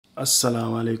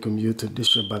Assalamu alaikum YouTube,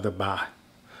 this your brother Ba.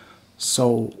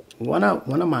 So one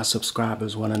of my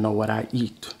subscribers want to know what I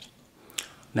eat.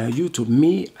 Now YouTube,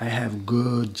 me, I have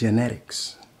good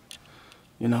genetics,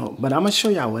 but I'm gonna show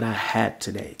y'all what I had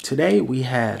today. Today we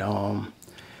had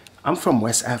I'm from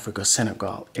West Africa,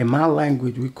 Senegal. In my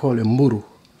language we call it muru.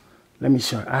 Let me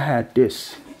show you. I had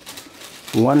this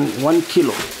one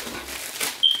kilo.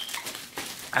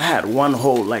 I had one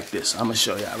whole like this. I'm gonna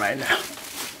show y'all right now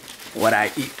what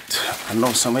I eat. I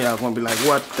know some of y'all gonna be like,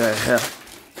 what the hell?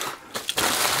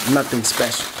 Nothing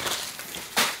special.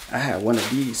 I had one of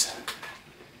these.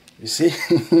 You see?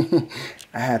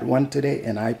 I had one today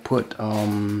and I put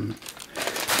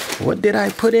what did I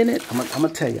put in it? I'm gonna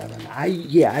tell y'all.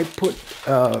 I put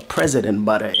President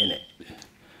butter in it.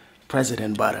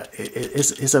 President butter.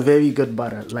 It's a very good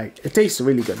butter. Like, it tastes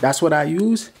really good. That's what I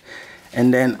use.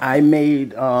 And then I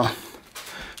made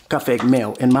café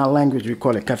mel. In my language we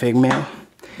call it café mel.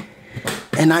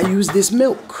 And I use this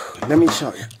milk. Let me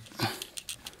show you.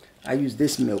 I use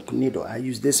this milk, Nido. I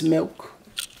use this milk,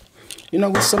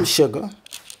 with some sugar.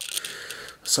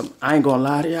 I ain't gonna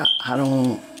lie to you,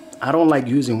 I don't like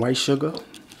using white sugar,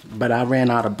 but I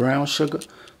ran out of brown sugar,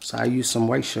 so I use some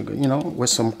white sugar, with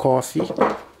some coffee.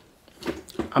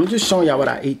 I'm just showing y'all what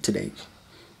I ate today.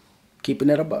 Keeping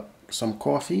it up. Some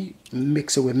coffee,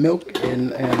 mix it with milk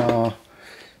and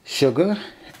sugar,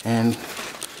 and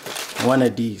one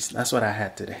of these. That's what I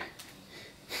had today.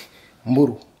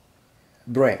 Muru,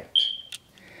 bread.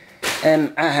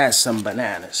 And I had some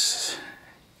bananas.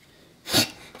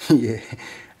 Yeah,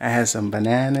 I had some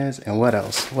bananas. And what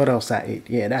else? What else I ate?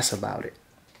 Yeah, that's about it.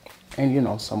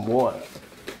 And some water.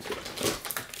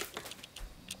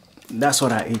 That's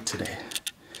what I ate today.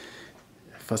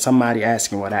 For somebody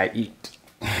asking what I eat.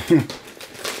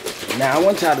 Now I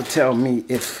want y'all to tell me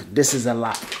if this is a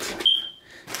lot.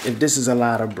 If this is a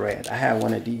lot of bread. I have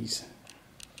one of these.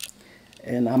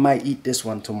 And I might eat this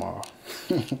one tomorrow.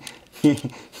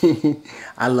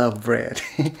 I love bread.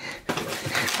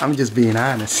 I'm just being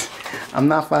honest. I'm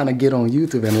not trying to get on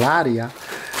YouTube and lie to y'all.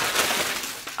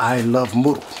 I love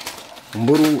muru.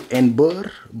 Muru and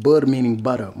bur. Bur meaning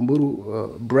butter.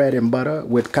 Muru, bread and butter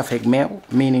with café mel,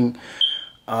 meaning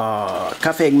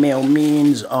café mel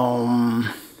means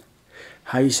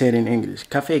how you say it in English?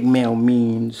 Café mel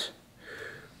means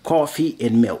coffee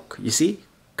and milk. You see?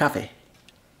 Café,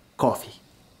 coffee.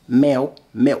 Mel,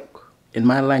 milk. In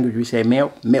my language we say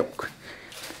milk, milk.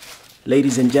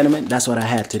 Ladies and gentlemen, that's what I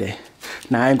had today.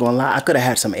 Now I ain't gonna lie, I could have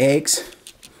had some eggs.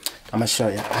 I'm gonna show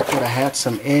you. I could have had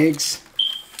some eggs,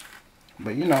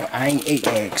 but I ain't ate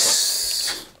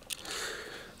eggs.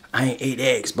 I ain't ate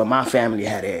eggs, but my family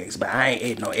had eggs, but I ain't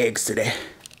ate no eggs today.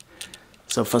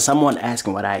 So for someone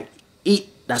asking what I eat,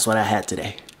 that's what I had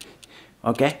today.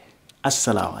 Okay?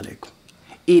 Assalamu alaikum.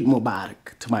 Eid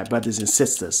Mubarak to my brothers and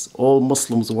sisters, all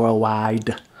Muslims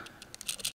worldwide.